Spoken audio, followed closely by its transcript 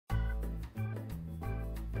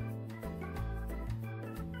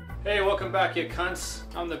Hey, welcome back, you cunts.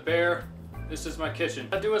 I'm the bear. This is my kitchen.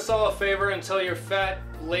 Now do us all a favor and tell your fat,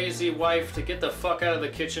 lazy wife to get the fuck out of the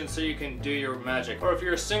kitchen so you can do your magic. Or if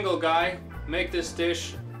you're a single guy, make this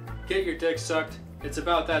dish, get your dick sucked. It's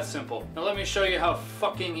about that simple. Now let me show you how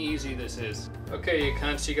fucking easy this is. Okay, you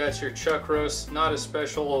cunts, you got your chuck roast, not a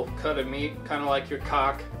special cut of meat, kind of like your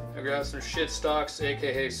cock. I got some shit stalks,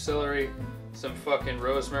 aka celery, some fucking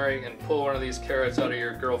rosemary, and pull one of these carrots out of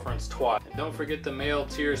your girlfriend's twat. And don't forget the male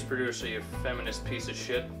tears producer, you feminist piece of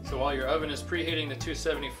shit. So while your oven is preheating to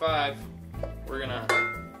 275, we're gonna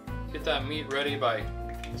get that meat ready by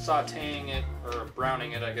sauteing it, or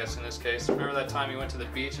browning it I guess in this case. Remember that time you went to the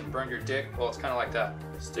beach and burned your dick? Well, it's kind of like that.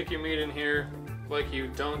 Stick your meat in here like you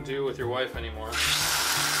don't do with your wife anymore.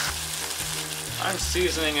 I'm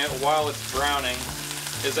seasoning it while it's browning.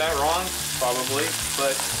 Is that wrong? Probably,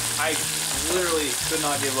 but I literally could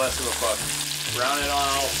not give less of a fuck. Brown it on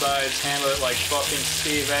all sides, handle it like fucking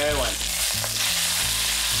Steve Allen.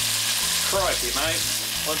 Crikey, mate.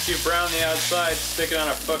 Once you brown the outside, stick it on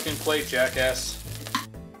a fucking plate, jackass.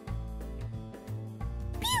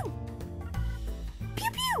 Pew!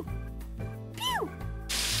 Pew pew! Pew!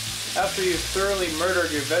 After you've thoroughly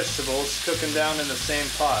murdered your vegetables, cook them down in the same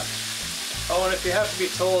pot. Oh, and if you have to be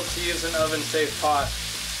told to use an oven-safe pot,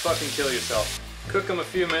 fucking kill yourself. Cook them a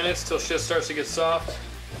few minutes till shit starts to get soft.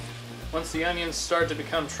 Once the onions start to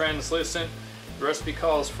become translucent, the recipe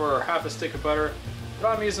calls for half a stick of butter,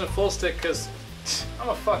 but I'm using a full stick because I'm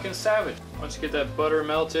a fucking savage. Once you get that butter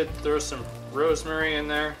melted, throw some rosemary in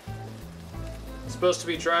there. It's supposed to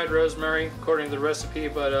be dried rosemary according to the recipe,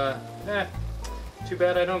 but too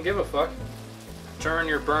bad I don't give a fuck. Turn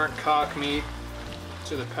your burnt cock meat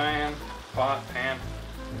to the pan.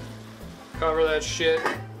 Cover that shit.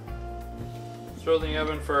 Throw it in the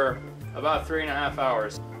oven for about 3.5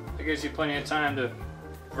 hours. It gives you plenty of time to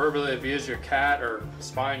verbally abuse your cat or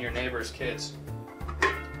spy on your neighbor's kids.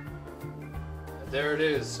 There it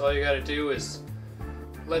is. All you gotta do is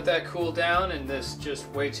let that cool down and just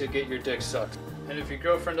wait to get your dick sucked. And if your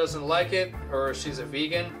girlfriend doesn't like it, or she's a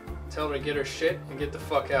vegan, tell her to get her shit and get the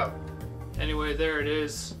fuck out. Anyway, there it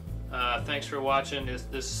is. Thanks for watching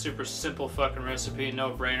this super simple fucking recipe,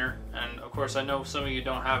 no brainer. And of course I know some of you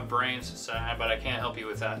don't have brains, but I can't help you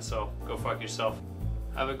with that, so go fuck yourself.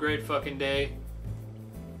 Have a great fucking day.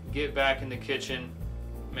 Get back in the kitchen,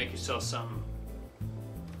 make yourself something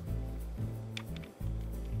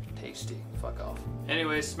tasty. Fuck off.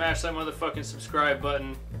 Anyway, smash that motherfucking subscribe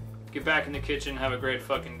button. Get back in the kitchen, have a great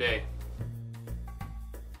fucking day.